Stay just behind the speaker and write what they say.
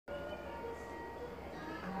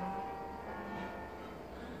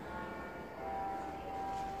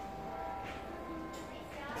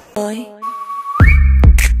boy.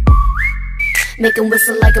 Make him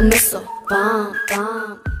whistle like a missile. Bomb,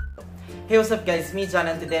 bomb. Hey, what's up guys, me John,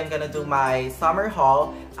 and today I'm gonna do my summer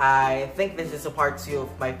haul. I think this is a part 2 of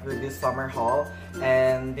my previous summer haul.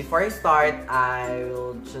 And before I start, I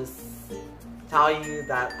will just tell you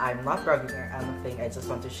that I'm not bragging or anything. I just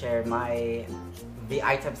want to share the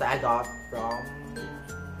items that I got from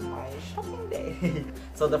my shopping day.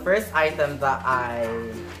 So the first item that I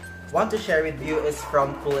want to share with you is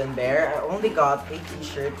from Pull&Bear. I only got a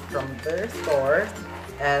t-shirt from their store,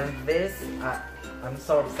 and this I'm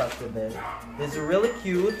so obsessed with this. This is really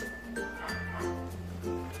cute.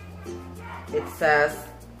 It says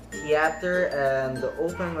theater, and the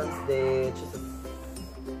open Wednesday,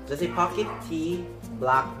 just a pocket tee,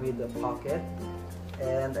 black with a pocket,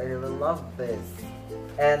 and I really love this.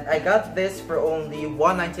 And I got this for only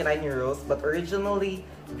 199 euros, but originally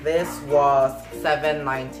this was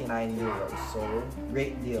 799 euros, so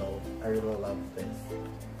great deal. I really love this.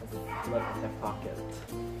 Look at the pocket.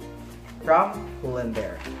 From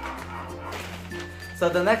Pull&Bear. So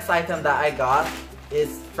the next item that I got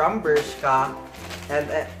is from Bershka, and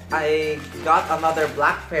I got another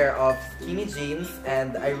black pair of skinny jeans,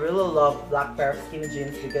 and I really love black pair of skinny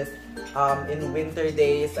jeans because in winter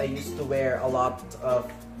days I used to wear a lot of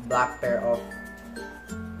black pair of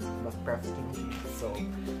skinny jeans. So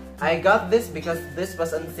I got this because this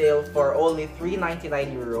was on sale for only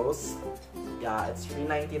 399 euros. Yeah, it's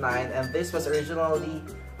 399, and this was originally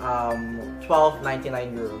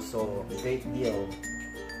 12.99 euros, so great deal.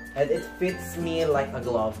 And it fits me like a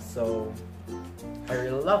glove, so I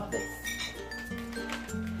really love this.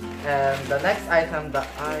 And the next item that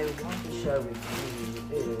I want to share with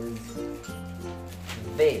you is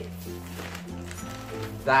this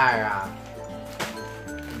Zara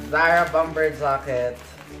bomber jacket.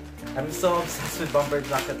 I'm so obsessed with bomber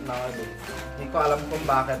jacket nowadays. Hindi ko alam kung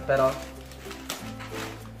bakit, pero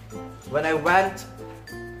when I went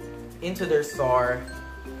into their store,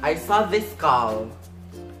 I saw this skull,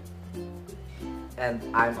 and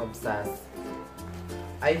I'm obsessed.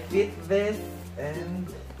 I fit this,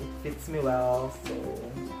 and it fits me well, so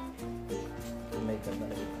oh my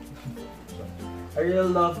god. I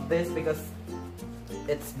really love this because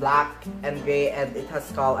it's black and gray, and it has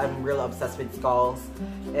skull. I'm really obsessed with skulls,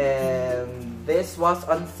 and this was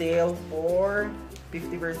on sale for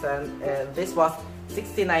 50%, and this was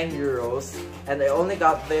 69 euros, and I only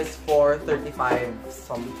got this for 35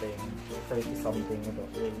 something, 30 something, I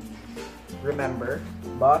don't really remember,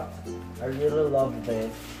 but I really love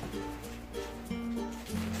this.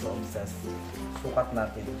 So obsessed. Sukat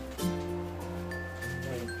natin.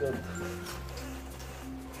 Very good.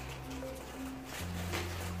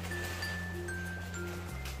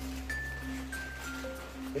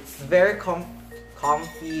 It's very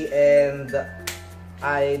comfy, and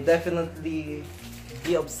I definitely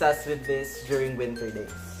be obsessed with this during winter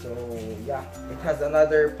days. So yeah, it has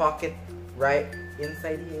another pocket right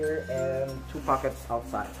inside here and 2 pockets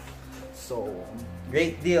outside. So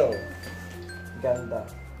great deal. Ganda.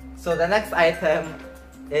 So the next item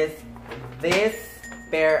is this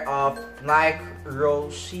pair of Nike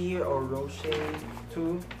Roche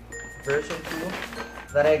 2 version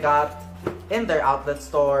 2 that I got in their outlet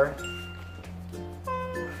store.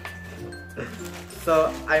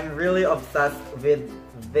 So I'm really obsessed with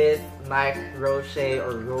this Nike Roche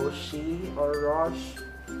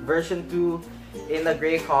version 2 in a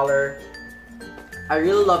gray color. I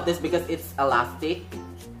really love this because it's elastic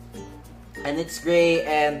and it's gray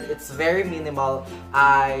and it's very minimal.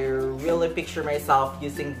 I really picture myself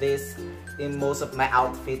using this in most of my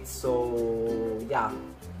outfits, so yeah.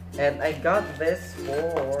 And I got this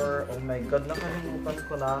for, oh my god, nakalimutan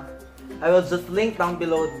ko na. I will just link down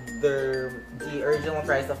below the original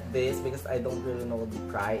price of this because I don't really know the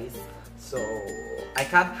price, so I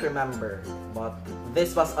can't remember, but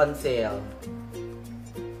this was on sale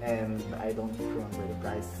and I don't remember the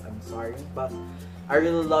price, I'm sorry, but I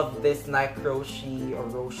really love this Nike Roche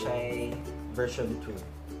version 2.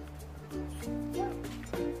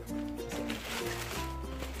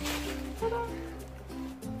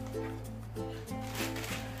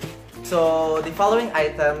 So the following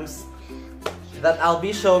items that I'll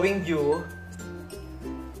be showing you,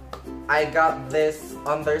 I got this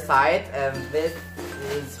on their site, and this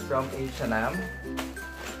is from H&M.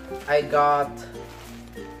 I got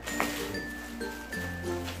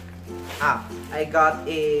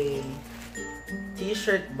a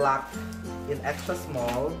t-shirt black in extra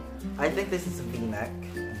small. I think this is a v-neck.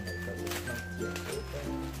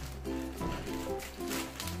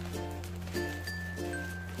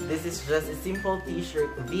 This is just a simple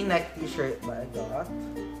t-shirt, v-neck t-shirt that I got.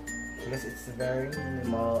 because it's very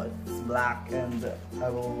minimal. It's black, and I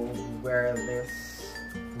will wear this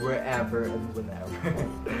wherever and whenever.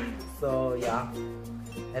 So yeah,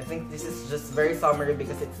 I think this is just very summery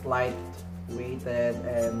because it's light weighted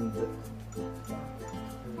and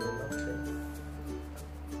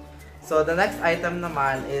so the next item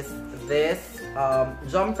naman is this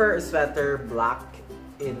jumper sweater, black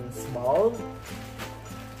in small.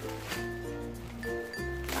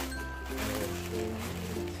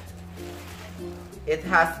 It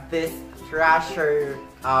has this thrasher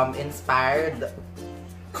inspired,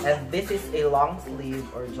 and this is a long sleeve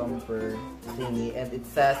or jumper thingy, and it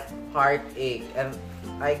says heartache, and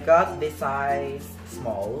I got this size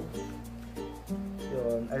small.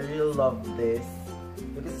 Yun, I really love this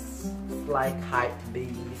because it's like height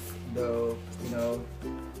based though, you know.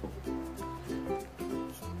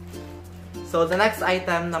 So the next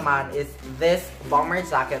item naman is this bomber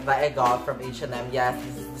jacket that I got from H&M. Yes,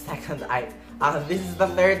 this is the second this is the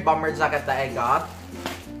third bomber jacket that I got.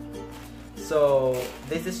 So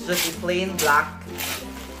this is just a plain black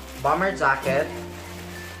bomber jacket,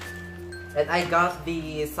 and I got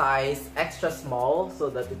the size extra small so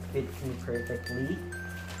that it fits me perfectly.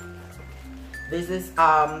 This is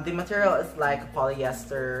the material is like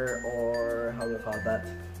polyester, or how do you call that?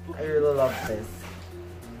 I really love this.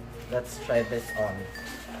 Let's try this on.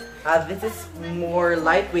 This is more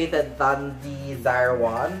lightweighted than the Zara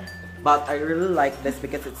one, but I really like this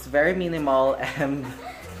because it's very minimal and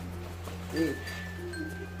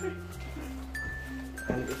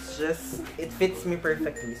it's just, it fits me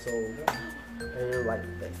perfectly, so I really like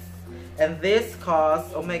this. And this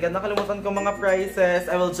costs, oh my god, nakalimutan ko mga prices.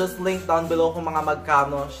 I will just link down below kung mga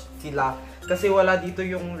magkano sila. Kasi wala dito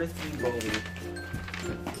yung resibo.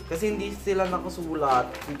 Kasi hindi sila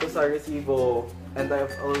nakasulat dito sa resibo. And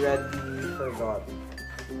I've already forgot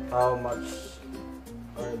how much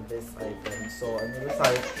are this items. So I'm really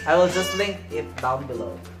sorry. I will just link it down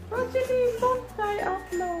below. Actually, don't try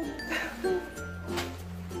upload.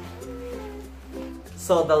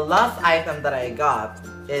 So the last item that I got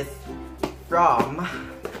is from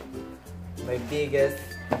my biggest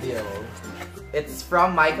deal. It's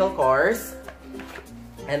from Michael Kors,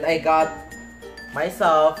 and I got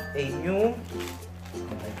myself a new,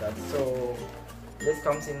 oh my god, so this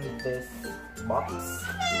comes in this box.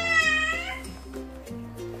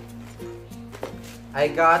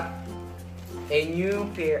 I got a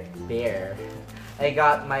new pair. I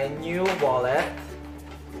got my new wallet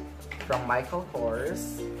from Michael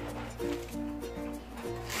Kors.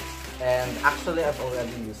 And actually, I've already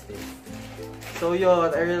used it. So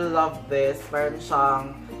yun, I really love this. Meron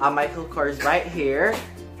siyang Michael Kors right here.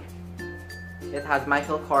 It has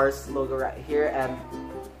Michael Kors logo right here and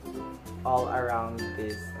all around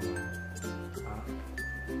this.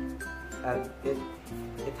 And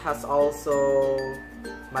it has also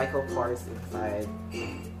Michael Kors inside.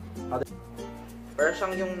 Parang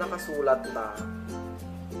siyang yung nakasulat na.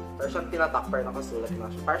 Parang siyang tinatak pero nakasulat na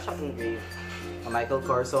siya. Parang siyang engraved. Michael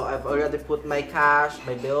Kors. So I've already put my cash,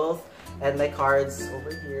 my bills, and my cards over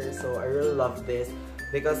here. So I really love this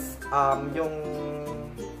because yung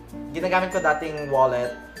ginagamit ko dating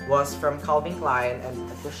wallet was from Calvin Klein, and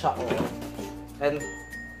ito siya and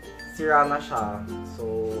sira na siya.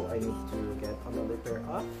 So I need to get another pair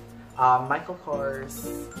of Michael Kors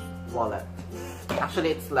wallet.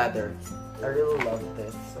 Actually, it's leather. I really love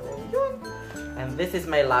this. So yun. And this is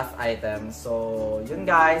my last item. So yun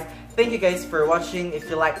guys. Thank you guys for watching. If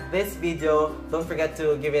you like this video, don't forget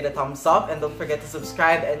to give it a thumbs up, and don't forget to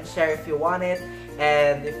subscribe and share if you want it.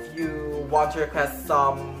 And if you want to request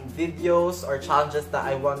some videos or challenges that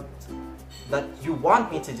you want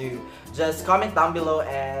me to do, just comment down below.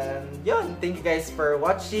 And yun, thank you guys for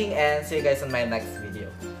watching, and see you guys on my next video.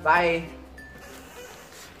 Bye!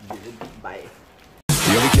 Bye!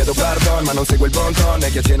 Io vi chiedo pardon, ma non seguo il bon ton. E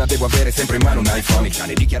che a cena devo avere sempre in mano un iPhone. Il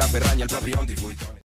cane dichiara per ragni al papillon di